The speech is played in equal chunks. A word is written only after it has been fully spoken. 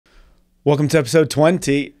Welcome to episode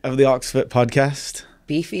 20 of the OxFit podcast.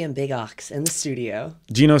 Beefy and Big Ox in the studio.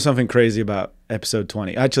 Do you know something crazy about episode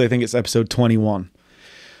 20? Actually, I think it's episode 21.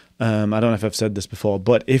 I don't know if I've said this before,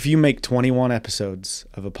 but if you make 21 episodes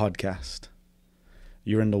of a podcast,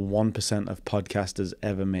 you're in the 1% of podcasters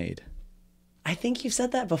ever made. I think you've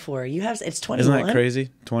said that before. You have. It's 21. Isn't that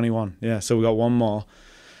crazy? 21. Yeah, so we got one more,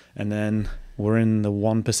 and then we're in the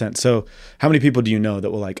 1%. So how many people do you know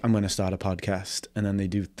that were like, I'm going to start a podcast, and then they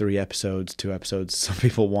do 3 episodes, 2 episodes, some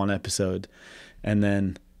people 1 episode, and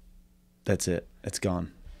then that's it. It's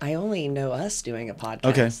gone. I only know us doing a podcast.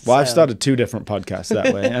 Okay. Well, I've started 2 different podcasts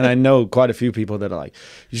that way, and I know quite a few people that are like,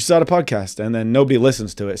 you should start a podcast, and then nobody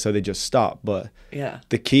listens to it, so they just stop. But yeah,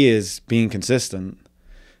 the key is being consistent.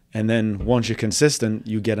 And then once you're consistent,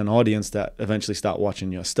 you get an audience that eventually start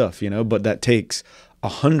watching your stuff, you know, but that takes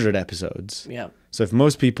 100 episodes. Yeah. So if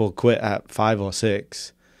most people quit at 5 or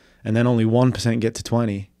 6 and then only 1% get to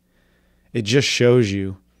 20, it just shows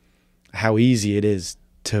you how easy it is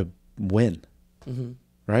to win. Mm-hmm.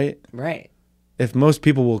 Right? Right. If most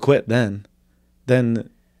people will quit then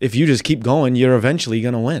if you just keep going, you're eventually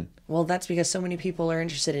going to win. Well, that's because so many people are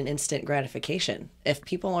interested in instant gratification. If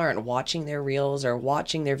people aren't watching their reels or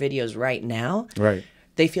watching their videos right now, right,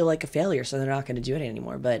 they feel like a failure, so they're not going to do it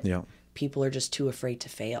anymore. But yeah, people are just too afraid to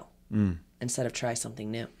fail instead of try something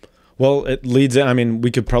new. Well, it leads in, I mean, we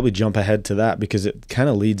could probably jump ahead to that because it kind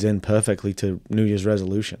of leads in perfectly to New Year's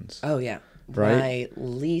resolutions. Oh, yeah. Right? My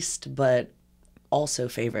least but also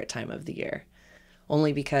favorite time of the year.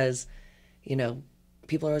 Only because, you know,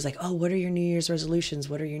 people are always like, oh, what are your New Year's resolutions?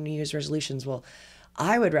 What are your New Year's resolutions? Well,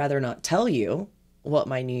 I would rather not tell you what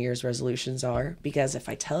my New Year's resolutions are, because if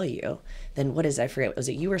I tell you, then what is, I forget, was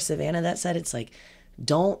it you or Savannah that said, it's like,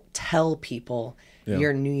 don't tell people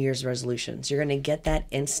your New Year's resolutions. You're going to get that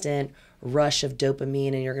instant rush of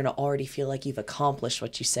dopamine and you're going to already feel like you've accomplished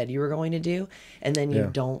what you said you were going to do. And then you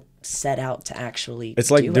don't set out to actually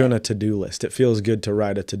It's like doing it. a to-do list. It feels good to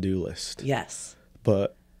write a to-do list. Yes.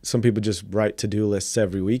 But some people just write to-do lists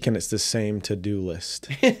every week, and it's the same to-do list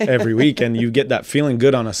every week. And you get that feeling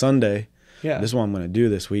good on a Sunday. Yeah. This is what I'm going to do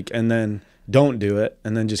this week. And then don't do it.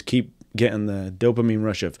 And then just keep getting the dopamine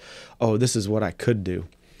rush of, oh, this is what I could do.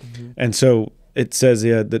 Mm-hmm. And so it says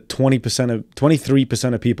here that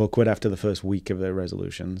 23% of people quit after the first week of their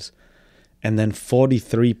resolutions. And then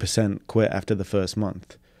 43% quit after the first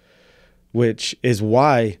month, which is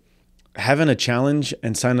why having a challenge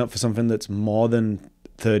and sign up for something that's more than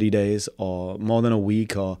 30 days or more than a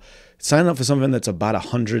week, or sign up for something that's about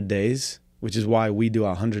 100 days, which is why we do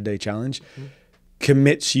our 100-day challenge,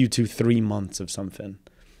 commits you to 3 months of something.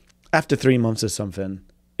 After 3 months of something,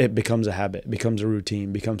 it becomes a habit, becomes a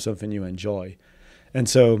routine, becomes something you enjoy. And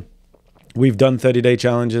so we've done 30-day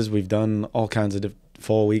challenges. We've done all kinds of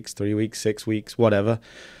 4 weeks, 3 weeks, 6 weeks, whatever.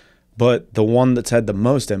 But the one that's had the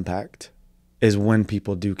most impact is when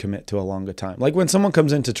people do commit to a longer time. Like when someone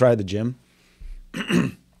comes in to try the gym,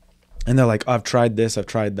 and they're like, I've tried this, I've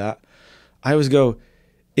tried that. I always go,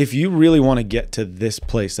 if you really want to get to this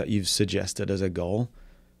place that you've suggested as a goal,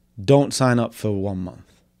 don't sign up for 1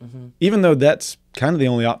 month. Mm-hmm. Even though that's kind of the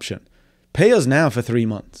only option. Pay us now for 3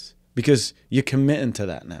 months because you're committing to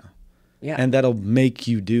that now. Yeah. And that'll make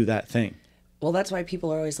you do that thing. Well, that's why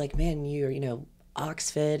people are always like, man,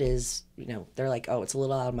 OxFit is, they're like, oh, it's a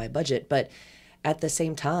little out of my budget. But at the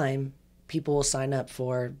same time, people will sign up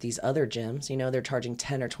for these other gyms. They're charging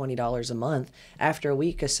 $10 or $20 a month. After a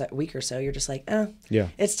week or so, you're just like, yeah,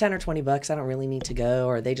 it's $10 or $20. I don't really need to go,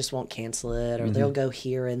 or they just won't cancel it, or they'll go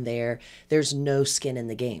here and there. There's no skin in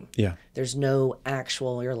the game. Yeah, there's no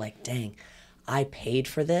actual. You're like, dang, I paid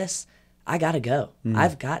for this. I gotta go.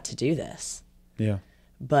 I've got to do this. Yeah,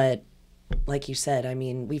 but like you said, I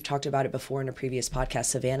mean, we've talked about it before in a previous podcast,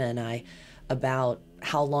 Savannah and I, about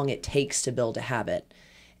how long it takes to build a habit.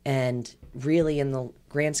 And really, in the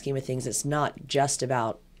grand scheme of things, it's not just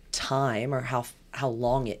about time or how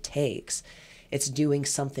long it takes. It's doing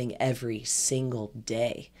something every single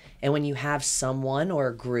day. And when you have someone or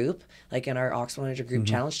a group, like in our OX100 group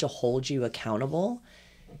challenge, to hold you accountable,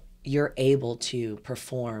 you're able to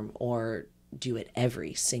perform or do it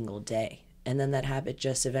every single day. And then that habit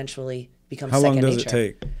just eventually becomes second nature. How long does it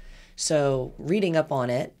take? So reading up on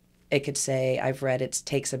it, it could say, I've read it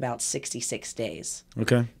takes about 66 days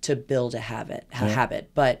to build a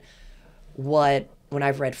habit. But when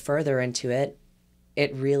I've read further into it,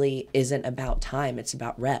 it really isn't about time. It's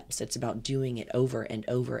about reps. It's about doing it over and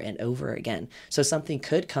over and over again. So something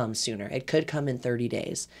could come sooner. It could come in 30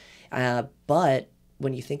 days. But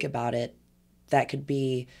when you think about it, that could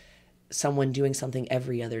be someone doing something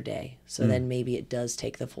every other day. So then maybe it does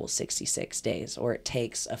take the full 66 days, or it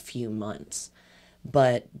takes a few months.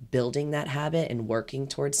 But building that habit and working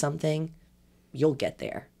towards something, you'll get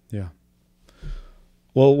there. Yeah.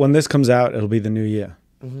 Well, when this comes out, it'll be the new year.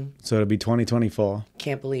 So it'll be 2024.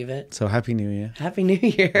 Can't believe it. So Happy New Year. Happy New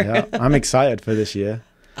Year. Yeah, I'm excited for this year.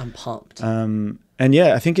 I'm pumped. And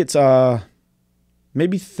yeah, I think it's our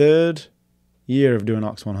maybe third year of doing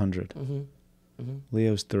OX100.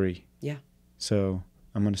 Leo's 3. Yeah. So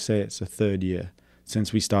I'm going to say it's the third year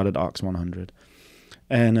since we started OX100.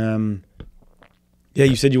 And yeah,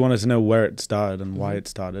 you said you wanted to know where it started and why it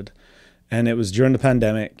started. And it was during the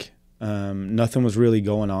pandemic. Nothing was really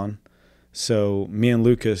going on. So me and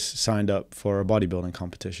Lucas signed up for a bodybuilding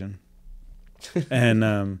competition.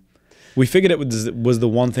 And we figured it was the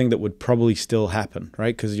one thing that would probably still happen,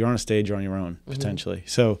 right? Because you're on a stage, you're on your own, potentially.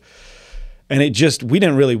 So, and we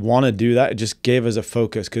didn't really want to do that. It just gave us a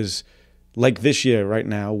focus because like this year right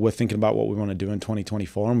now, we're thinking about what we want to do in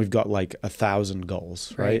 2024 and we've got like 1,000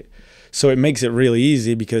 goals, right? So it makes it really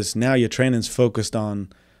easy because now your training's focused on,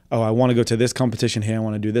 oh, I want to go to this competition here. I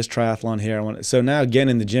want to do this triathlon here. So now getting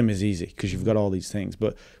in the gym is easy because you've got all these things.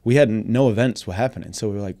 But we had no events were happening. So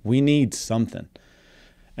we were like, we need something.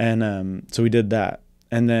 And so we did that.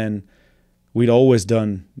 And then we'd always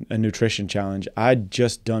done a nutrition challenge. I'd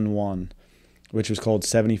just done one, which was called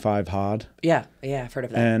 75 Hard. Yeah, I've heard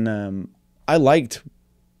of that. And I liked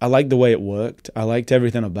the way it worked. I liked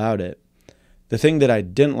everything about it. The thing that I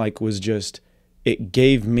didn't like was just it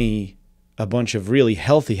gave me a bunch of really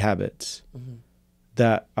healthy habits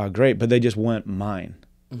that are great, but they just weren't mine.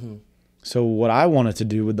 So what I wanted to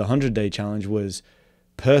do with the 100-day challenge was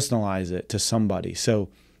personalize it to somebody. So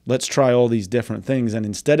let's try all these different things. And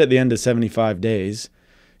instead, at the end of 75 days,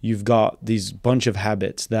 you've got these bunch of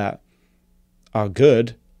habits that are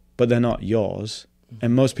good, but they're not yours.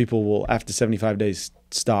 And most people will, after 75 days,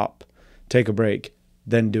 stop, take a break,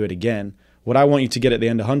 then do it again. What I want you to get at the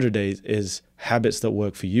end of 100 days is habits that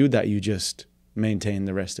work for you that you just maintain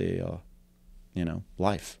the rest of your,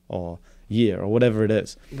 life or year or whatever it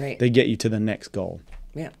is. Right. They get you to the next goal.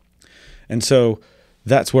 Yeah. And so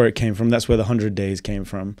that's where it came from. That's where the 100 days came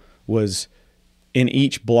from, was in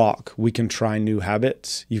each block, we can try new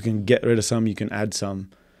habits. You can get rid of some, you can add some.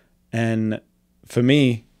 And for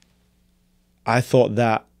me, I thought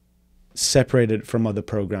that separated from other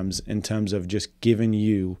programs in terms of just giving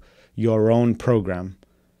you your own program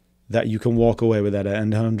that you can walk away with at the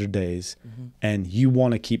end of 100 days and you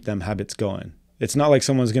want to keep them habits going. It's not like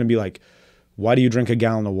someone's going to be like, why do you drink a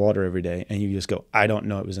gallon of water every day? And you just go, I don't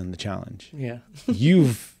know, it was in the challenge. Yeah.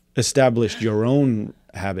 You've established your own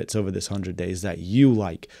habits over this 100 days that you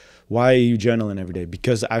like. Why are you journaling every day?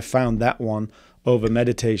 Because I found that one over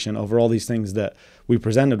meditation, over all these things that we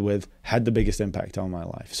presented with, had the biggest impact on my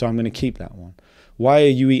life. So I'm going to keep that one. Why are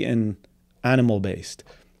you eating animal-based?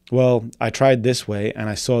 Well, I tried this way and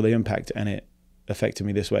I saw the impact and it affected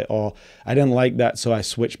me this way. Or I didn't like that, so I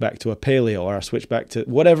switched back to a paleo, or I switched back to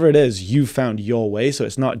whatever it is. You found your way. So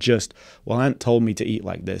it's not just, well, Ant told me to eat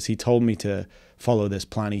like this. He told me to follow this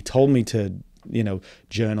plan. He told me to,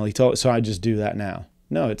 journal. So I just do that now.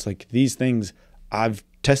 No, it's like these things, I've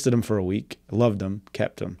tested them for a week, loved them,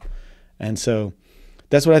 kept them. And so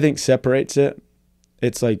that's what I think separates it.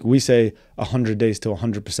 It's like we say 100 days to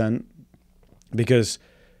 100% because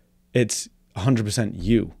it's 100%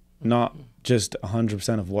 you, not just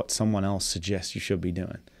 100% of what someone else suggests you should be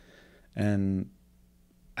doing. And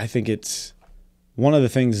I think it's one of the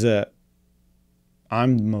things that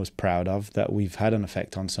I'm most proud of, that we've had an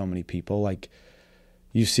effect on so many people. Like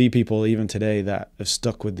you see people even today that have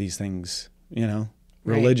stuck with these things,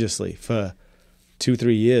 religiously for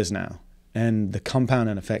 2-3 years now. And the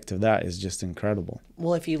compounding effect of that is just incredible.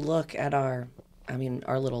 Well, if you look at our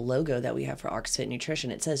little logo that we have for OxFit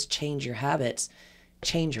Nutrition, it says change your habits,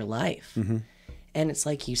 change your life. And it's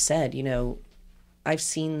like you said, I've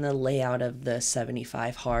seen the layout of the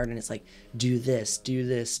 75 hard and it's like, do this, do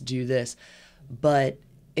this, do this. But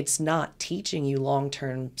it's not teaching you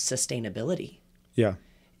long-term sustainability. Yeah.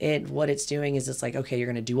 What it's doing is it's like, okay, you're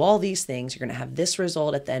going to do all these things. You're going to have this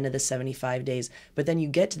result at the end of the 75 days. But then you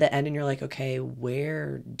get to the end and you're like, okay,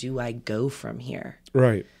 where do I go from here?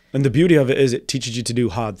 Right. And the beauty of it is it teaches you to do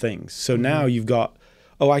hard things. So now you've got,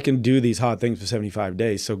 I can do these hard things for 75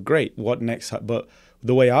 days. So great. What next? But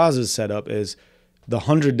the way ours is set up is the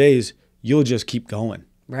 100 days, you'll just keep going.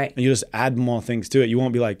 Right. And you just add more things to it. You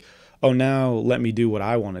won't be like, oh, now let me do what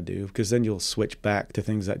I want to do, because then you'll switch back to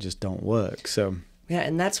things that just don't work. So yeah,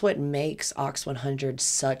 and that's what makes OX100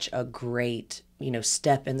 such a great,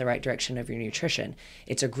 step in the right direction of your nutrition.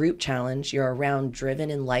 It's a group challenge. You're around driven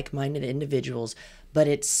and like-minded individuals, but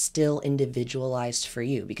it's still individualized for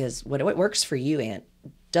you, because what works for you, Ant,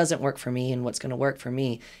 doesn't work for me and what's going to work for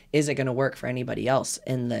me isn't going to work for anybody else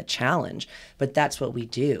in the challenge. But that's what we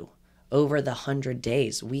do. Over the 100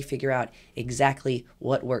 days, we figure out exactly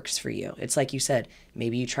what works for you. It's like you said,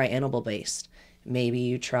 maybe you try animal-based, maybe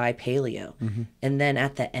you try paleo. And then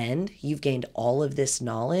at the end, you've gained all of this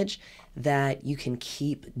knowledge that you can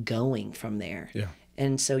keep going from there. Yeah.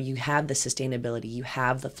 And so you have the sustainability, you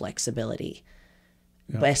have the flexibility.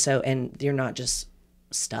 Yeah. But and you're not just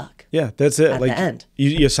stuck. Yeah, that's it. At the end.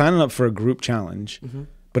 You're signing up for a group challenge,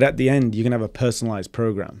 but at the end, you can have a personalized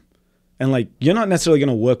program. And like, you're not necessarily going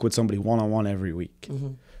to work with somebody one-on-one every week,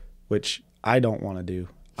 which I don't want to do.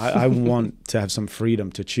 I want to have some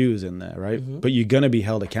freedom to choose in there, right? But you're going to be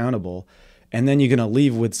held accountable. And then you're going to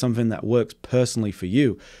leave with something that works personally for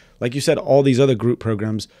you. Like you said, all these other group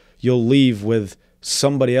programs, you'll leave with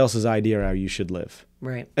somebody else's idea how you should live.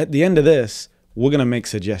 Right. At the end of this, we're going to make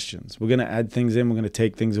suggestions. We're going to add things in. We're going to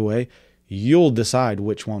take things away. You'll decide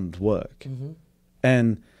which ones work.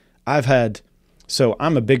 And so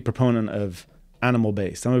I'm a big proponent of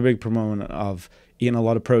animal-based. I'm a big proponent of eating a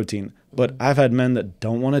lot of protein. But I've had men that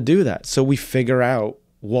don't want to do that. So we figure out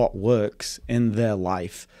what works in their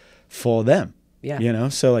life for them. Yeah. You know?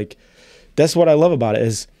 So like, that's what I love about it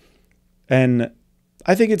is, and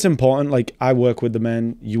I think it's important. Like, I work with the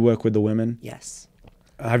men, you work with the women. Yes.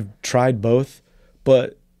 I've tried both,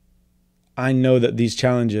 but I know that these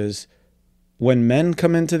challenges, when men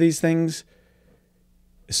come into these things,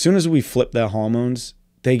 as soon as we flip their hormones,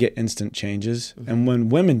 they get instant changes. And when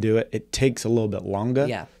women do it, it takes a little bit longer.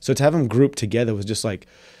 Yeah. So to have them grouped together was just like,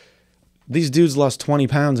 these dudes lost 20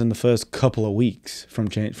 pounds in the first couple of weeks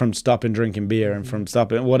from stopping drinking beer and from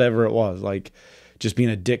stopping whatever it was, like just being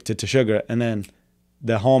addicted to sugar. And then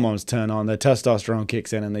their hormones turn on, their testosterone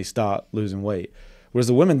kicks in, and they start losing weight. Whereas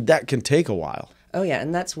the women, that can take a while. Oh, yeah.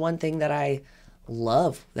 And that's one thing that I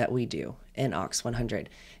love that we do in OX100.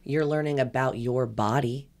 You're learning about your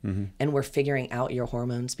body, and we're figuring out your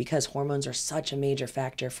hormones, because hormones are such a major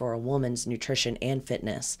factor for a woman's nutrition and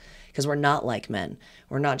fitness, because we're not like men.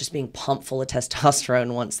 We're not just being pumped full of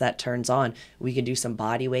testosterone. Once that turns on, we can do some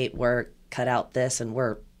body weight work, cut out this, and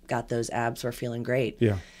we're got those abs, we're feeling great.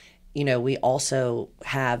 Yeah. You know, we also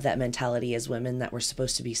have that mentality as women that we're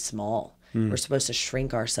supposed to be small. We're supposed to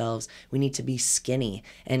shrink ourselves. We need to be skinny.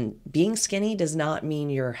 And being skinny does not mean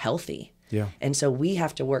you're healthy. Yeah. And so we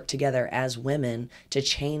have to work together as women to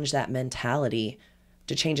change that mentality,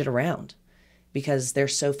 to change it around, because they're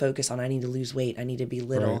so focused on, I need to lose weight, I need to be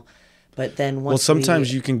little. Right. But then once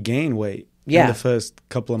sometimes you can gain weight in the first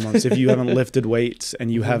couple of months if you haven't lifted weights and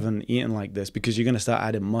you haven't eaten like this, because you're going to start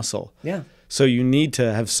adding muscle. Yeah. So you need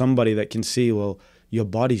to have somebody that can see, well, your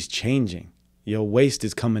body's changing. Your waist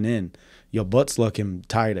is coming in. Your butt's looking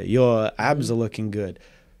tighter. Your abs are looking good.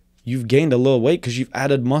 You've gained a little weight because you've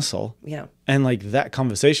added muscle. Yeah. And like, that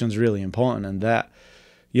conversation is really important. And that,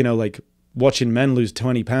 you know, like watching men lose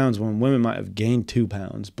 20 pounds when women might have gained 2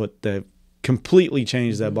 pounds, but they've completely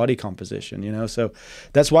changed their body composition, you know? So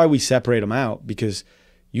that's why we separate them out, because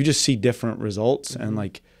you just see different results. And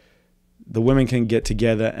like, the women can get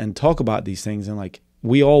together and talk about these things. And like,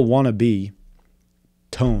 we all want to be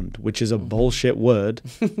toned, which is a bullshit word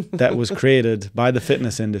that was created by the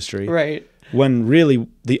fitness industry. Right. When really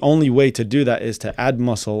the only way to do that is to add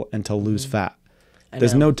muscle and to lose fat.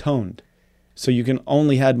 There's no toned. So you can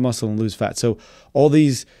only add muscle and lose fat. So all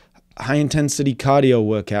these high intensity cardio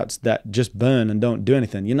workouts that just burn and don't do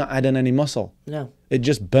anything, you're not adding any muscle. No. It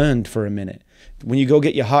just burned for a minute. When you go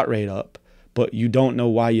get your heart rate up, but you don't know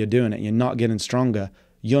why you're doing it, you're not getting stronger,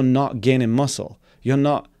 you're not gaining muscle.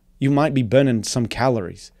 You might be burning some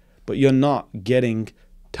calories, but you're not getting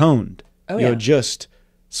toned. You're just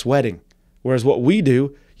sweating. Whereas what we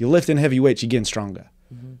do, you're lifting heavy weights, you're getting stronger.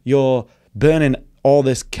 You're burning all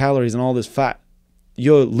this calories and all this fat.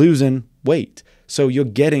 You're losing weight. So you're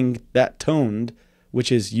getting that toned,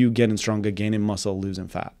 which is you getting stronger, gaining muscle, losing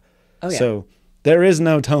fat. So there is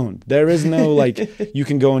no toned. There is no like, you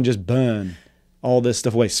can go and just burn all this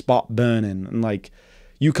stuff away, spot burning. And like,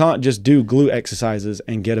 you can't just do glute exercises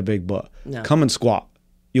and get a big butt. No. Come and squat.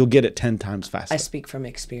 You'll get it 10 times faster. I speak from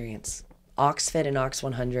experience. OxFit and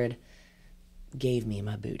OX100 gave me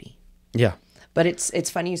my booty. Yeah. But it's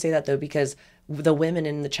funny you say that, though, because the women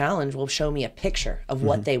in the challenge will show me a picture of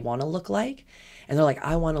what they want to look like. And they're like,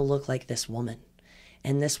 I want to look like this woman.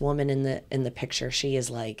 And this woman in the picture, she is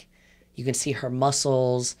like, you can see her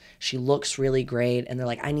muscles. She looks really great. And they're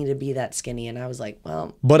like, I need to be that skinny. And I was like,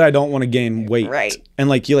 well. But I don't want to gain weight. Right. And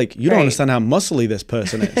like, you don't understand how muscly this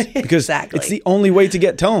person is. Because exactly. It's the only way to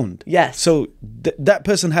get toned. Yes. So that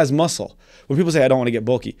person has muscle. When people say, I don't want to get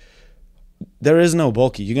bulky, there is no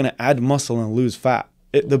bulky. You're going to add muscle and lose fat.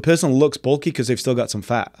 The person looks bulky because they've still got some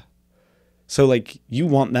fat. So like you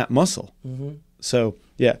want that muscle. Mm-hmm. So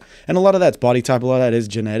yeah. And a lot of that's body type. A lot of that is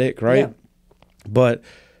genetic, right? Yeah. But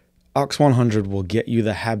OX100 will get you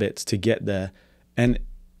the habits to get there. And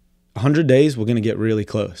 100 days, we're going to get really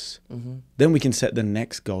close. Mm-hmm. Then we can set the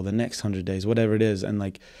next goal, the next 100 days, whatever it is. And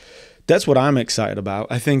like, that's what I'm excited about.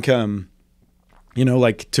 I think, you know,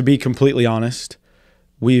 like to be completely honest,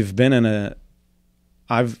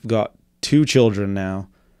 I've got 2 children now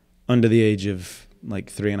under the age of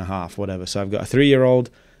like 3.5, whatever. So I've got a 3-year-old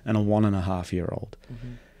and a 1.5-year-old.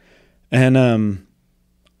 Mm-hmm. And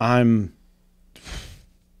I'm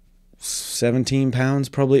 17 pounds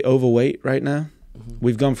probably overweight right now. Mm-hmm.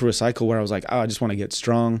 We've gone through a cycle where I was like, oh, I just want to get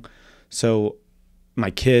strong. So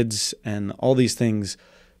my kids and all these things,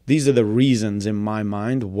 these are the reasons in my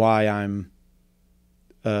mind why I'm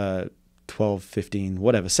 12, 15,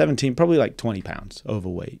 whatever, 17, probably like 20 pounds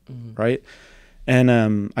overweight, right?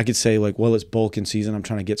 And I could say like, well, it's bulking season. I'm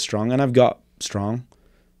trying to get strong. And I've got strong,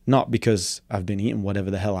 not because I've been eating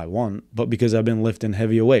whatever the hell I want, but because I've been lifting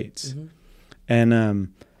heavier weights. Mm-hmm.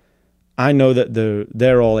 And I know that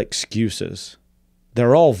they're all excuses.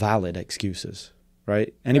 They're all valid excuses,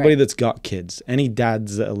 right? Anybody that's got kids, any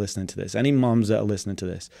dads that are listening to this, any moms that are listening to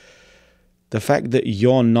this, the fact that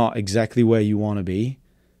you're not exactly where you want to be,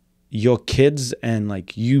 your kids and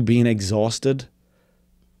like you being exhausted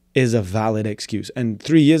is a valid excuse. And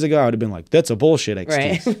 3 years ago, I would have been like, that's a bullshit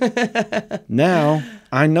excuse. Right. Now,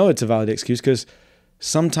 I know it's a valid excuse because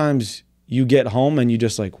sometimes you get home and you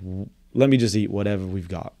just like, let me just eat whatever we've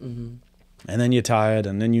got. Mm-hmm. And then you're tired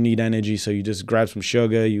and then you need energy. So you just grab some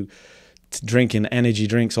sugar, you drinking energy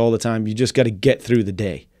drinks all the time. You just got to get through the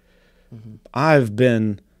day.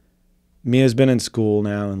 Mm-hmm. Mia's been in school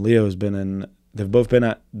now and Leo's they've both been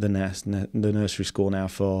at the nursery school now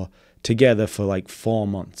together for like 4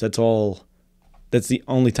 months. That's the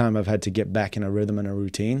only time I've had to get back in a rhythm and a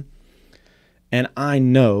routine. And I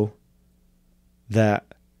know that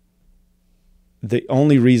the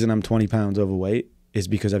only reason I'm 20 pounds overweight is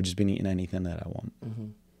because I've just been eating anything that I want.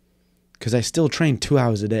 Because I still train 2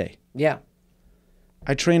 hours a day. Yeah.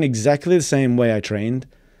 I train exactly the same way I trained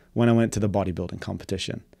when I went to the bodybuilding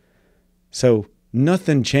competition. So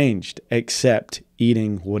nothing changed except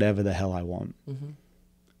eating whatever the hell I want. Mm-hmm.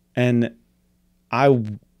 And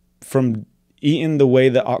from eating the way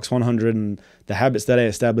that OX100 and the habits that I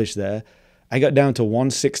established there, I got down to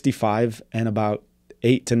 165 and about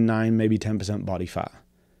 8 to 9, maybe 10% body fat.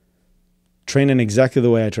 Training exactly the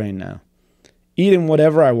way I train now. Eating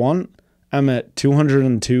whatever I want, I'm at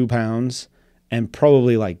 202 pounds and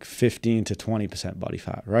probably like 15 to 20% body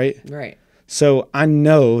fat, right? Right. So I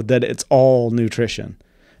know that it's all nutrition.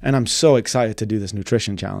 And I'm so excited to do this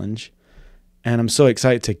nutrition challenge. And I'm so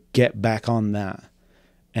excited to get back on that.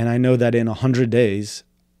 And I know that in 100 days,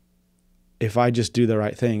 if I just do the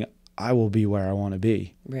right thing, I will be where I want to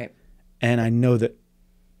be. Right. And I know that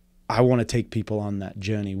I want to take people on that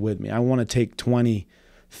journey with me. I want to take 20,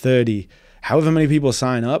 30, however many people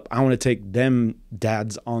sign up, I want to take them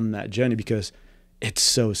dads on that journey because it's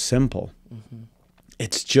so simple. Mm-hmm.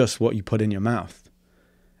 It's just what you put in your mouth.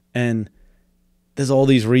 And there's all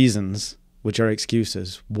these reasons, which are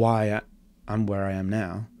excuses, why I'm where I am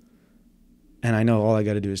now. And I know all I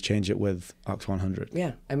got to do is change it with OX100.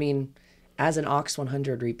 Yeah. I mean, as an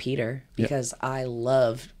OX100 repeater, because I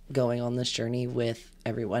love going on this journey with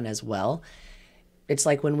everyone as well. It's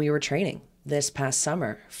like when we were training this past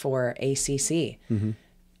summer for ACC. Mm-hmm.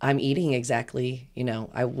 I'm eating exactly,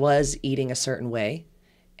 I was eating a certain way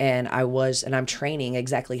and I'm training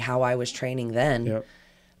exactly how I was training then. Yep.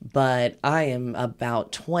 But I am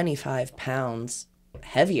about 25 pounds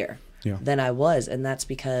heavier than I was. And that's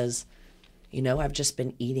because, I've just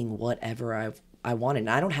been eating whatever I wanted. And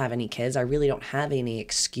I don't have any kids. I really don't have any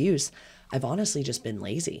excuse. I've honestly just been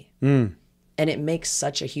lazy. And it makes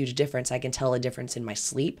such a huge difference. I can tell a difference in my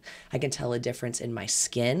sleep. I can tell a difference in my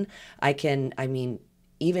skin.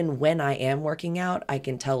 Even when I am working out, I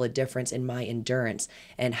can tell a difference in my endurance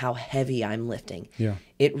and how heavy I'm lifting. Yeah.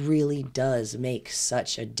 It really does make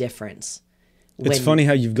such a difference. It's funny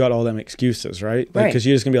how you've got all them excuses, right? Because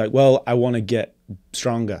you're just going to be like, well, I want to get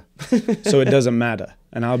stronger, so it doesn't matter.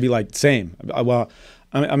 And I'll be like, same. Well,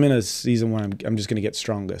 I'm in a season where I'm just going to get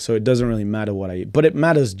stronger, so it doesn't really matter what I eat. But it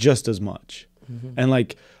matters just as much. Mm-hmm. And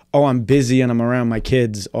like, oh, I'm busy and I'm around my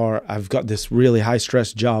kids, or I've got this really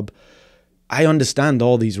high-stress job. I understand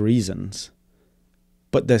all these reasons,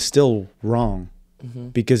 but they're still wrong. Mm-hmm.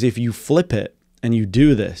 Because if you flip it and you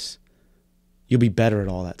do this, you'll be better at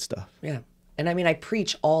all that stuff. Yeah. And I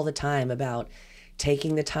preach all the time about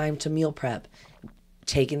taking the time to meal prep,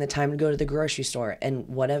 taking the time to go to the grocery store. And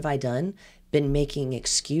what have I done? been making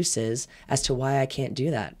excuses as to why I can't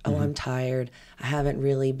do that. Oh, I'm tired. I haven't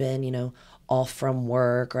really been, off from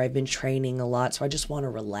work, or I've been training a lot, so I just want to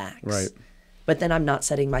relax. Right. But then I'm not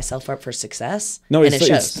setting myself up for success. No, and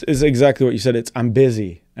it's exactly what you said. I'm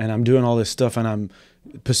busy and I'm doing all this stuff and I'm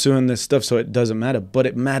pursuing this stuff, so it doesn't matter. But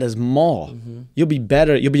it matters more. You'll be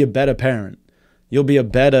better. You'll be a better parent. You'll be a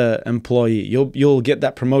better employee. You'll get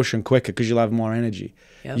that promotion quicker because you'll have more energy.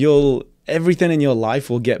 Yep. Everything in your life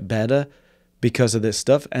will get better because of this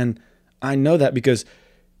stuff. And I know that because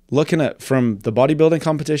looking at from the bodybuilding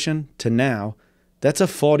competition to now, that's a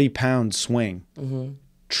 40-pound swing.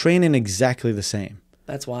 Training exactly the same.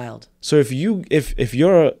 That's wild. So if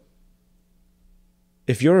you're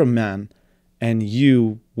a man and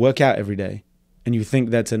you work out every day and you think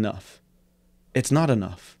that's enough, it's not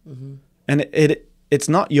enough. And it's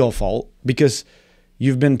not your fault because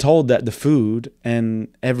you've been told that the food and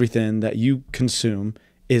everything that you consume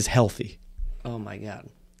is healthy. Oh my God.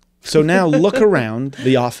 So now look around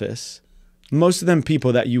the office. Most of them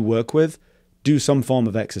people that you work with do some form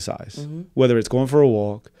of exercise, whether it's going for a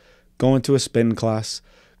walk, going to a spin class,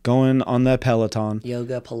 going on their Peloton.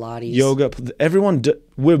 Yoga, Pilates. Everyone,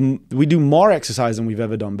 we do more exercise than we've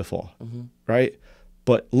ever done before, right?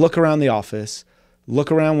 But look around the office.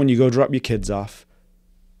 Look around when you go drop your kids off.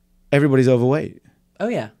 Everybody's overweight. Oh,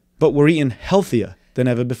 yeah. But we're eating healthier than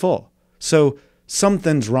ever before. So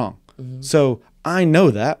something's wrong. So I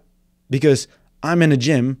know that because I'm in a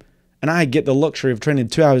gym and I get the luxury of training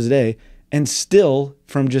 2 hours a day, and still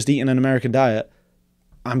from just eating an American diet,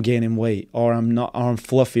 I'm gaining weight, or I'm not, or I'm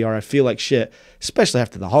fluffy, or I feel like shit, especially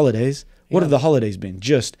after the holidays. What have the holidays been?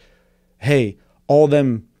 Just, hey, all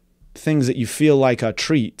them things that you feel like are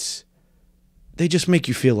treats, they just make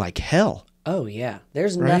you feel like hell. Oh, yeah.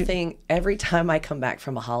 There's nothing, every time I come back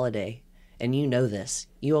from a holiday, and you know this,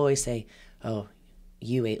 you always say, oh,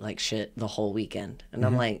 you ate like shit the whole weekend. And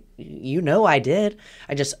I'm like, I did.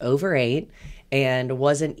 I just overate and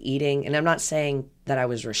wasn't eating. And I'm not saying that I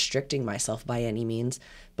was restricting myself by any means,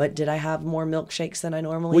 but did I have more milkshakes than I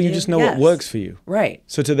normally do? Well, you just know what works for you. Right.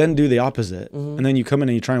 So to then do the opposite, and then you come in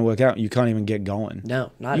and you try and work out and you can't even get going.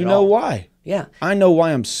 No, not at all. You know why? Yeah. I know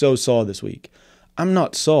why I'm so sore this week. I'm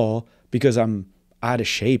not sore because I'm out of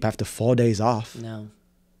shape after 4 days off. No.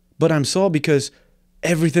 But I'm sore because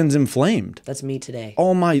everything's inflamed. That's me today.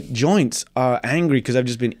 All my joints are angry because I've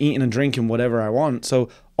just been eating and drinking whatever I want. So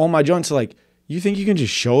all my joints are like, you think you can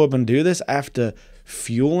just show up and do this after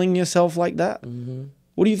fueling yourself like that?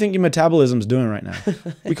 What do you think your metabolism's doing right now?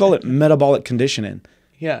 We call it metabolic conditioning.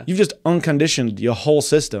 Yeah. You've just unconditioned your whole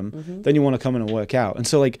system. Then you want to come in and work out. And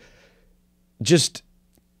so like, just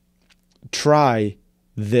try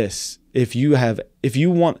this. If you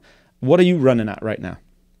want, what are you running at right now?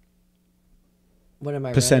 What am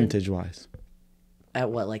I Percentage wise?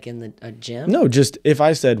 At what, like in a gym? No, just if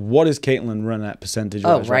I said, what is Caitlin running at percentage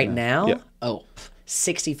wise? Oh, right now? Yeah. Oh,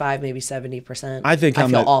 65, maybe 70%. I think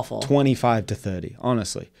I'm feel at awful. 25 to 30,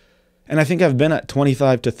 honestly. And I think I've been at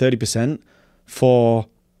 25 to 30% for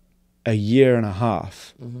a year and a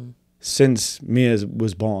half since Mia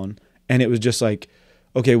was born. And it was just like,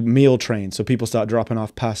 okay, meal train. So people start dropping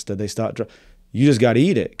off pasta. You just got to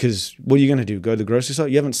eat it because what are you going to do? Go to the grocery store?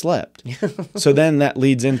 You haven't slept. So then that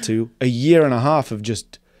leads into a year and a half of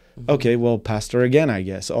just, okay, well, pasta again, I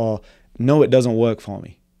guess. Or no, it doesn't work for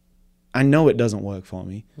me. I know it doesn't work for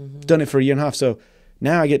me. Done it for a year and a half. So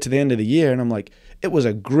now I get to the end of the year and I'm like, it was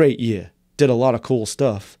a great year. Did a lot of cool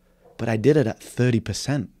stuff, but I did it at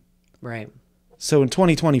 30%. Right. So in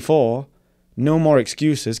 2024, no more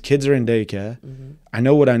excuses. Kids are in daycare. I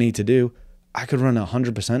know what I need to do. I could run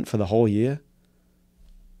 100% for the whole year.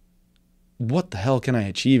 What the hell can I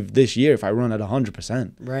achieve this year if I run at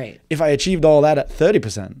 100%? Right. If I achieved all that at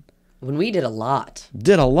 30%. When we did a lot.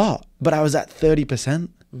 But I was at 30%.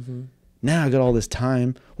 Now I got all this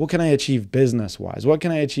time. What can I achieve business-wise? What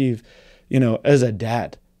can I achieve, as a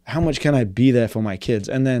dad? How much can I be there for my kids?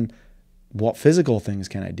 And then what physical things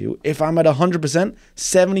can I do? If I'm at 100%,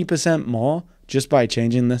 70% more just by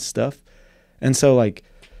changing this stuff. And so, like,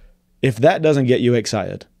 if that doesn't get you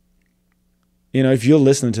excited, if you're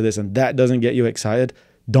listening to this and that doesn't get you excited,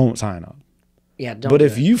 don't sign up. Yeah, don't. But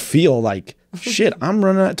if you feel like, shit, I'm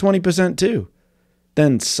running at 20% too,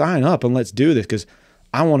 then sign up and let's do this because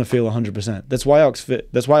I want to feel 100%. That's why OxFit,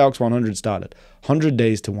 that's why OX100 started. 100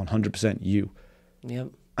 days to 100% you.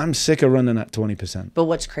 Yep. I'm sick of running at 20%. But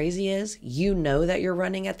what's crazy is that you're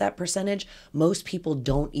running at that percentage. Most people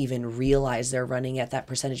don't even realize they're running at that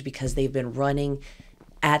percentage because they've been running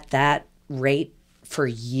at that rate for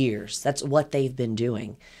years. That's what they've been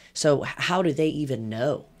doing. So how do they even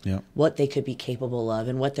know what they could be capable of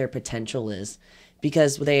and what their potential is?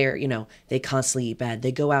 because they're, they constantly eat bad.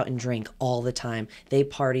 They go out and drink all the time. They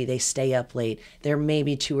party, they stay up late. They're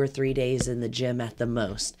maybe 2 or 3 days in the gym at the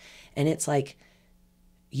most. And it's like,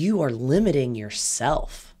 you are limiting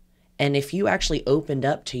yourself. And if you actually opened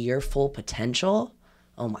up to your full potential,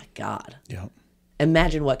 oh my God. Yeah.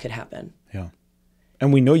 Imagine what could happen. Yeah.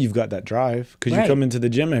 And we know you've got that drive because Right. you come into the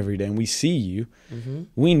gym every day and we see you. Mm-hmm.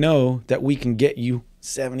 We know that we can get you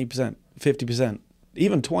 70%, 50%,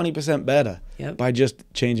 even 20% better Yep. by just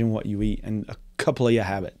changing what you eat and a couple of your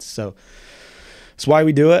habits. So it's why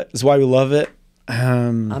we do it. It's why we love it.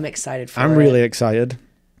 I'm excited for it. I'm really excited.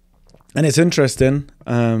 And it's interesting.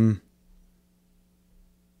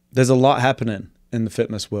 There's a lot happening in the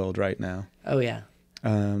fitness world right now. Oh, yeah.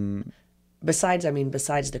 Um, Besides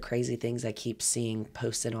the crazy things I keep seeing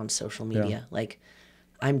posted on social media, like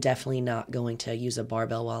I'm definitely not going to use a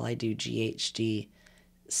barbell while I do GHD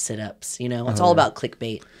sit-ups. It's all about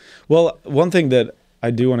clickbait. Well, one thing that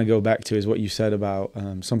I do want to go back to is what you said about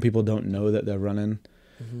some people don't know that they're running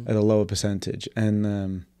at a lower percentage.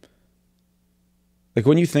 And like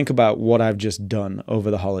when you think about what I've just done over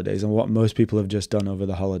the holidays and what most people have just done over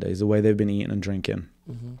the holidays, the way they've been eating and drinking,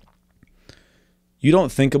 you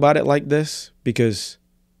don't think about it like this because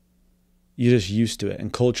you're just used to it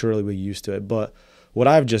and culturally we're used to it. But what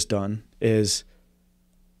I've just done is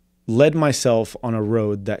led myself on a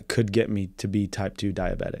road that could get me to be type 2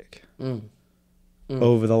 diabetic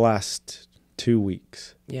over the last 2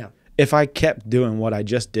 weeks. Yeah. If I kept doing what I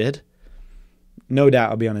just did, no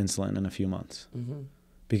doubt I'll be on insulin in a few months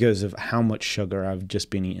because of how much sugar I've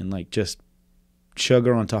just been eating, like just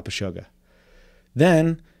sugar on top of sugar.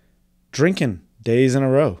 Then drinking days in a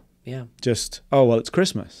row. Yeah. Just, oh, well, it's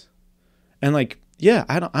Christmas. And like, yeah,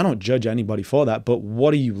 I don't judge anybody for that, but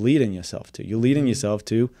what are you leading yourself to? You're leading yourself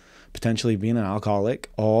to potentially being an alcoholic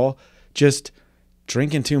or just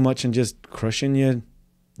drinking too much and just crushing your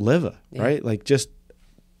liver, right? Like just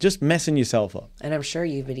messing yourself up. And I'm sure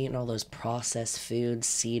you've been eating all those processed foods,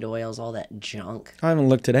 seed oils, all that junk. I haven't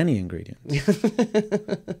looked at any ingredients.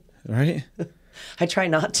 Right? I try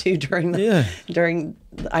not to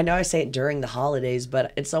I know I say it during the holidays,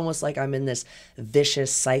 but it's almost like I'm in this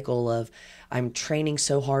vicious cycle of I'm training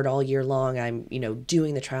so hard all year long. I'm,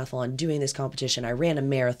 doing the triathlon, doing this competition. I ran a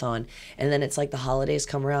marathon. And then it's like the holidays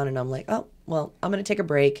come around and I'm like, oh, well, I'm going to take a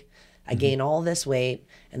break. I gain all this weight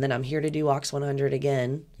and then I'm here to do OX100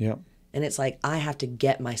 again. Yeah. And it's like, I have to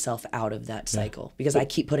get myself out of that cycle because I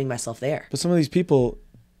keep putting myself there. But some of these people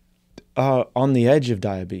are on the edge of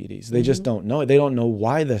diabetes. They just don't know it. They don't know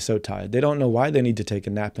why they're so tired. They don't know why they need to take a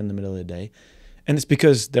nap in the middle of the day. And it's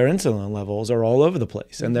because their insulin levels are all over the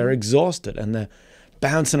place and they're exhausted and they're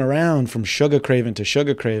bouncing around from sugar craving to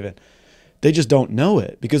sugar craving. They just don't know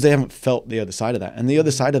it because they haven't felt the other side of that. And the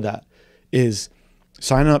other side of that is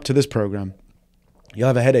signing up to this program. You'll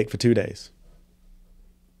have a headache for 2 days.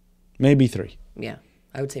 Maybe 3. Yeah,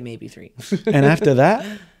 I would say maybe 3. And after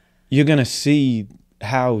that, you're going to see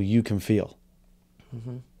how you can feel.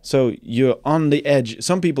 So you're on the edge.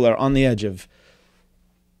 Some people are on the edge of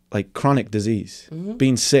like chronic disease,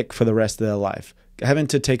 being sick for the rest of their life, having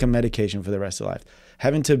to take a medication for the rest of their life,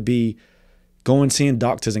 having to be going seeing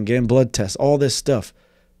doctors and getting blood tests, all this stuff.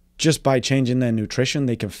 Just by changing their nutrition,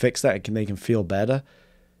 they can fix that. They can feel better.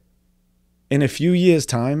 In a few years'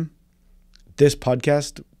 time, this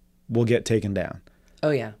podcast will get taken down. Oh,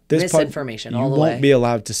 yeah. This Misinformation all the way. You won't be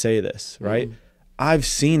allowed to say this, right? I've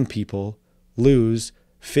seen people lose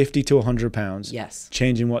 50 to 100 pounds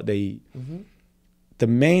changing what they eat. The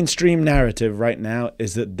mainstream narrative right now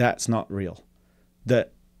is that that's not real.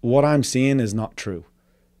 That what I'm seeing is not true.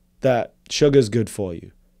 That sugar's good for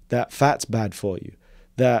you. That fat's bad for you.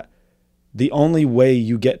 That the only way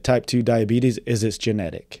you get type 2 diabetes is it's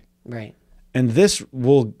genetic. Right. And this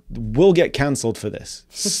will get canceled for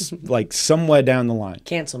this, like somewhere down the line.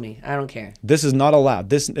 Cancel me. I don't care. This is not allowed.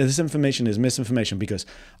 This information is misinformation because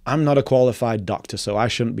I'm not a qualified doctor, so I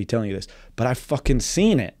shouldn't be telling you this. But I've fucking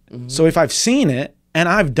seen it. So if I've seen it and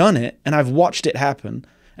I've done it and I've watched it happen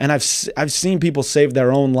and I've seen people save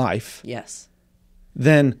their own life,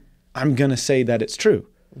 then I'm going to say that it's true.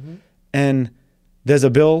 And there's a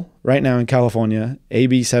bill right now in California,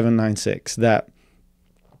 AB 796, that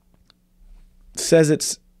says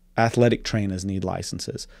it's athletic trainers need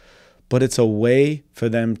licenses, but it's a way for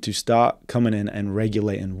them to start coming in and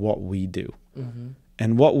regulating what we do.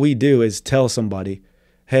 And what we do is tell somebody,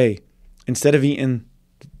 hey, instead of eating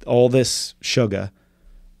all this sugar,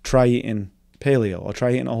 try eating paleo or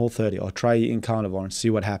try eating a Whole30 or try eating carnivore and see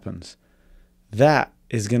what happens. That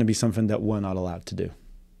is going to be something that we're not allowed to do.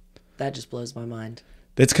 That just blows my mind.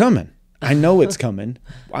 It's coming. I know it's coming.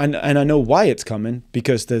 And I know why it's coming,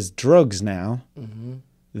 because there's drugs now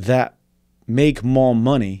that make more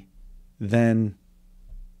money than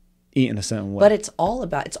eating a certain way. But it's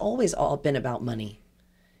always all been about money.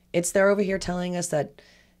 They're over here telling us that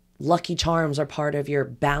Lucky Charms are part of your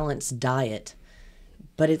balanced diet.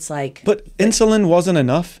 But it's like... But insulin wasn't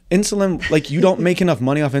enough. Insulin, like, you don't make enough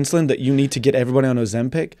money off insulin that you need to get everybody on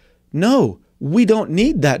Ozempic. No, we don't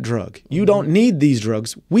need that drug. You don't need these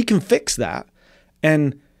drugs. We can fix that.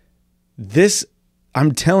 And this,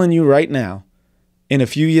 I'm telling you right now, in a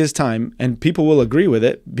few years' time, and people will agree with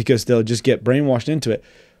it because they'll just get brainwashed into it,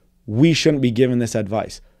 we shouldn't be giving this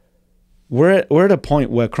advice. We're at a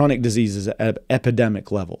point where chronic disease is at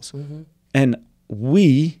epidemic levels. And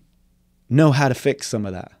we know how to fix some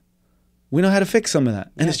of that. We know how to fix some of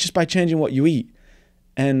that. And it's just by changing what you eat.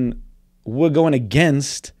 And we're going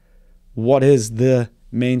against what is the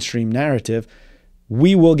mainstream narrative.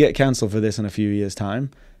 We will get canceled for this in a few years'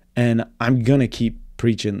 time. And I'm going to keep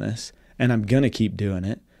preaching this. And I'm going to keep doing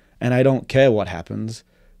it. And I don't care what happens,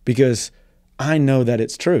 because I know that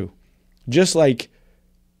it's true. Just like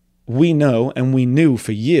we know and we knew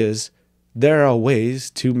for years, there are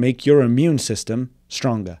ways to make your immune system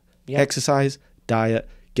stronger. Exercise, diet,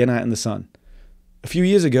 getting out in the sun. A few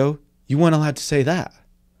years ago, you weren't allowed to say that.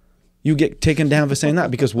 You get taken down for saying that,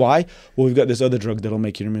 because why? Well, we've got this other drug that'll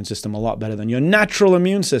make your immune system a lot better than your natural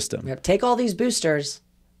immune system. Yep. Take all these boosters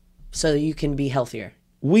so you can be healthier.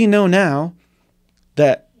 We know now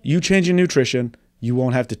that you change your nutrition, you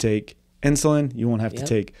won't have to take insulin, you won't have to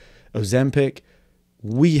take Ozempic.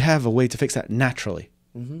 We have a way to fix that naturally.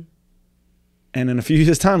 And in a few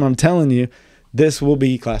years' time, I'm telling you, this will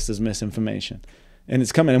be classed as misinformation. And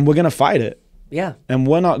it's coming, and we're going to fight it. Yeah. And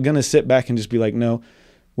we're not going to sit back and just be like, no,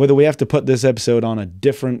 whether we have to put this episode on a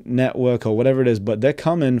different network or whatever it is, but they're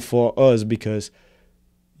coming for us, because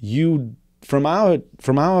you, from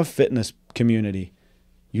our fitness community,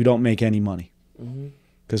 you don't make any money.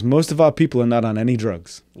 Because most of our people are not on any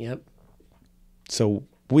drugs. Yep. So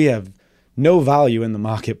we have no value in the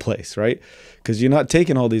marketplace, right? Because you're not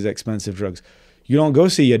taking all these expensive drugs. You don't go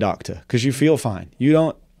see your doctor because you feel fine.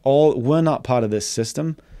 We're not part of this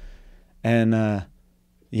system. And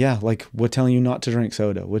like, we're telling you not to drink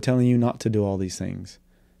soda. We're telling you not to do all these things.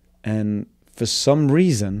 And for some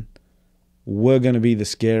reason, we're going to be the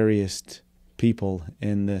scariest people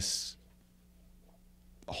in this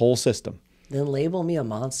whole system. Then label me a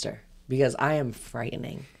monster, because I am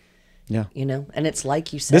frightening. Yeah. You know, and it's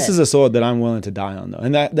like you said. This is a sword that I'm willing to die on, though.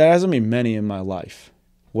 And there hasn't been many in my life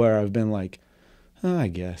where I've been like, oh, I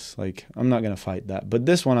guess, like, I'm not going to fight that. But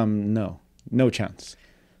this one, no chance.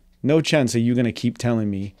 No chance are you going to keep telling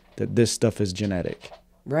me that this stuff is genetic.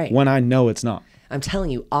 Right. When I know it's not. I'm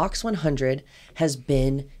telling you, OX100 has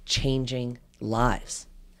been changing lives.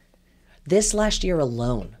 This last year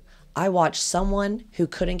alone, I watched someone who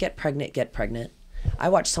couldn't get pregnant. I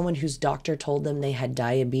watched someone whose doctor told them they had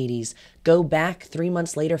diabetes go back 3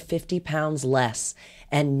 months later, 50 pounds less,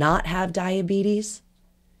 and not have diabetes.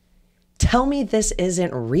 Tell me this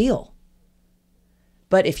isn't real.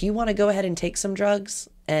 But if you want to go ahead and take some drugs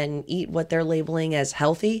and eat what they're labeling as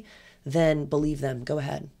healthy, then believe them. Go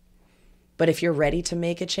ahead. But if you're ready to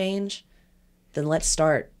make a change, then let's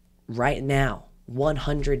start right now.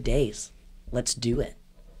 100 days. Let's do it.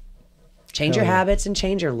 Change your habits and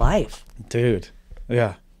change your life. Dude.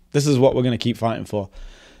 Yeah. This is what we're going to keep fighting for.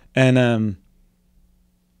 And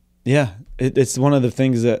it's one of the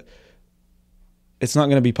things that it's not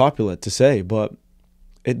going to be popular to say, but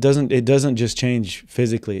it doesn't just change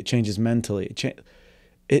physically. It changes mentally.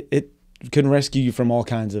 It can rescue you from all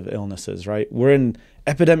kinds of illnesses, right? We're in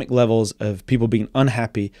epidemic levels of people being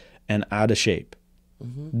unhappy and out of shape.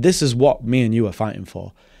 This is what me and you are fighting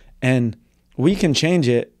for. And we can change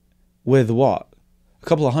it with what? A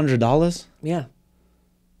couple of $100? Yeah.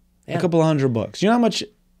 A couple of $100. You know how much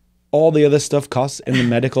all the other stuff costs in the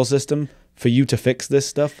medical system for you to fix this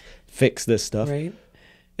stuff? Right.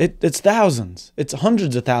 It's thousands. It's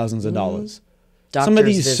hundreds of thousands of dollars. Some of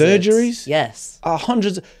these surgeries, yes, are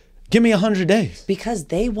hundreds. Give me 100 days. Because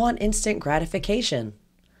they want instant gratification.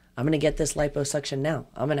 I'm going to get this liposuction now.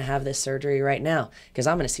 I'm going to have this surgery right now because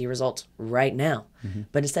I'm going to see results right now.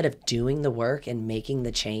 But instead of doing the work and making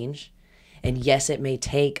the change, and yes, it may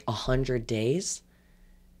take 100 days,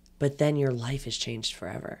 but then your life is changed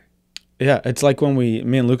forever. Yeah, it's like when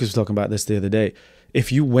me and Lucas were talking about this the other day.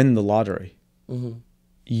 If you win the lottery,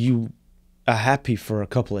 you are happy for a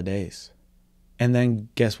couple of days. And then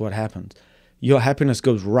guess what happens? Your happiness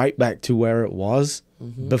goes right back to where it was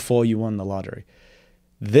before you won the lottery.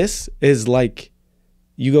 This is like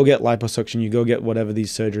you go get liposuction, you go get whatever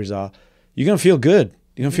these surgeries are. You're going to feel good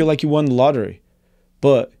You don't feel like you won the lottery,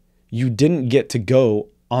 but you didn't get to go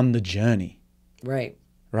on the journey. Right.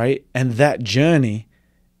 Right. And that journey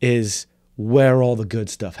is where all the good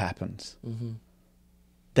stuff happens. Mm-hmm.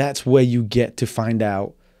 That's where you get to find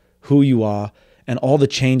out who you are, and all the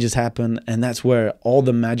changes happen. And that's where all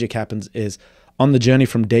the magic happens, is on the journey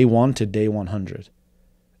from day 1 to day 100.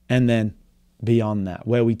 And then beyond that,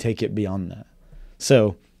 where we take it beyond that.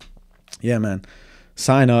 So yeah, man,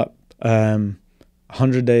 sign up.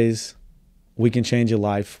 100 days, we can change your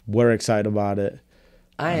life. We're excited about it.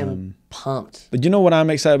 I am pumped. But you know what I'm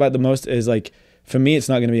excited about the most is, like, for me, it's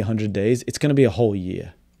not going to be 100 days. It's going to be a whole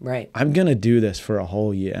year. Right. I'm going to do this for a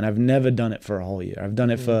whole year. And I've never done it for a whole year. I've done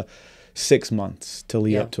it for 6 months to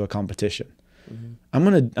lead up to a competition. Mm-hmm. I'm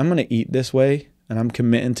going to eat this way. And I'm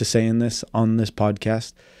committing to saying this on this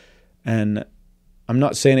podcast. And I'm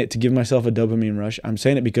not saying it to give myself a dopamine rush. I'm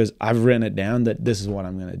saying it because I've written it down that this is what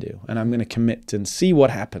I'm going to do. And I'm going to commit and see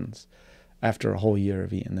what happens after a whole year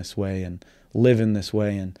of eating this way and living this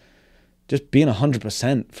way and just being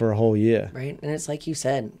 100% for a whole year. Right. And it's like you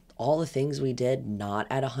said, all the things we did not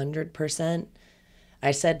at 100%.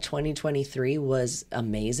 I said 2023 was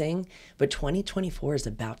amazing, but 2024 is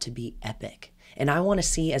about to be epic. And I want to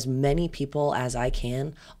see as many people as I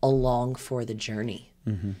can along for the journey.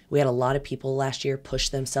 Mm-hmm. We had a lot of people last year push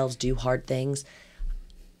themselves, do hard things.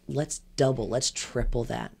 Let's triple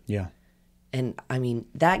that. Yeah. And I mean,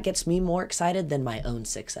 that gets me more excited than my own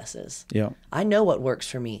successes. Yeah. I know what works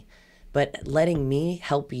for me, but letting me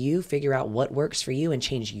help you figure out what works for you and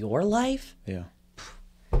change your life. Yeah.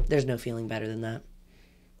 There's no feeling better than that.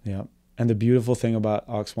 Yeah. And the beautiful thing about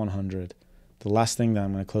OX100, the last thing that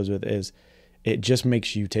I'm going to close with, is it just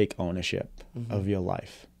makes you take ownership of your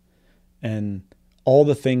life. And all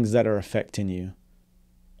the things that are affecting you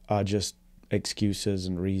are just excuses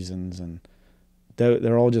and reasons, and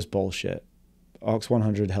they're all just bullshit.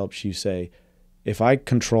 OX100 helps you say, if I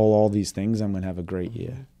control all these things, I'm going to have a great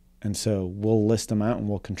year. And so we'll list them out and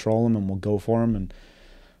we'll control them and we'll go for them and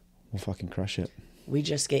we'll fucking crush it. We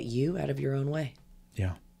just get you out of your own way.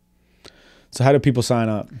 Yeah. So how do people sign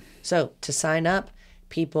up? So to sign up,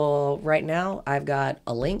 people, right now, I've got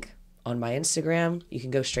a link on my Instagram. You can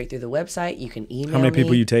go straight through the website. You can email me. How many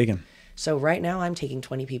people are you taking? So right now I'm taking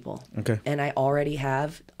 20 people. Okay. And I already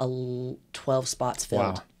have 12 spots filled.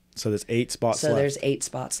 Wow. So there's 8 spots left. So there's 8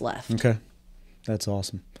 spots left. Okay. That's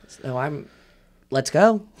awesome. So let's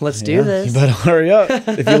go. Let's do this. You better hurry up.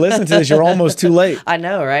 If you listen to this, you're almost too late. I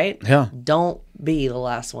know, right? Yeah. Don't be the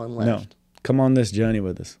last one left. No. Come on this journey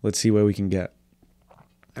with us. Let's see where we can get.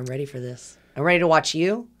 I'm ready for this. I'm ready to watch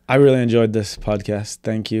you. I really enjoyed this podcast.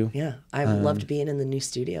 Thank you. Yeah. I loved being in the new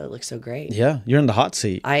studio. It looks so great. Yeah. You're in the hot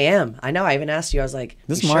seat. I am. I know. I even asked you. I was like,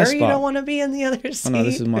 this is you my sure spot. You don't want to be in the other seat? Oh, no,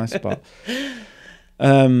 this is my spot.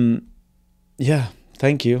 Yeah.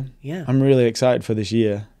 Thank you. Yeah. I'm really excited for this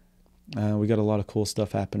year. We got a lot of cool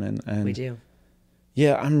stuff happening. And we do.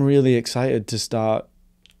 Yeah. I'm really excited to start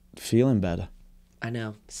feeling better. I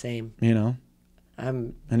know. Same. You know?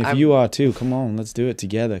 And if you are too, come on, let's do it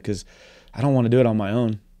together, because I don't want to do it on my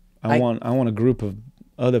own. I want a group of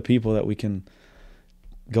other people that we can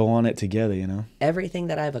go on it together, you know? Everything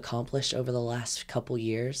that I've accomplished over the last couple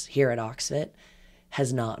years here at OxFit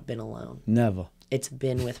has not been alone. Never. It's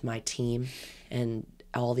been with my team and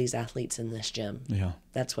all these athletes in this gym. Yeah.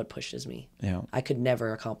 That's what pushes me. Yeah. I could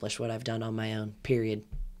never accomplish what I've done on my own, period.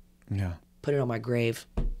 Yeah. Put it on my grave.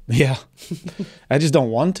 Yeah. I just don't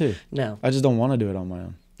want to. No. I just don't want to do it on my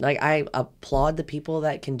own. Like, I applaud the people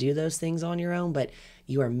that can do those things on your own, but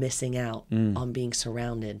you are missing out on being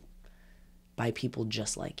surrounded by people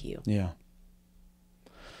just like you. Yeah.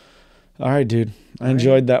 All right, dude. I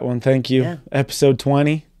enjoyed that one. Thank you. Yeah. Episode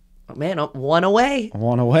 20. Oh, man, one away.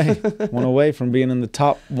 One away. One away from being in the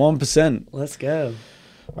top 1%. Let's go.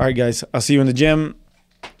 All right, guys. I'll see you in the gym.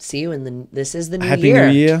 See you this is the new year. Happy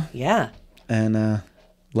New Year. Yeah. And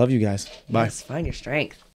love you guys. Bye. Yes, find your strength.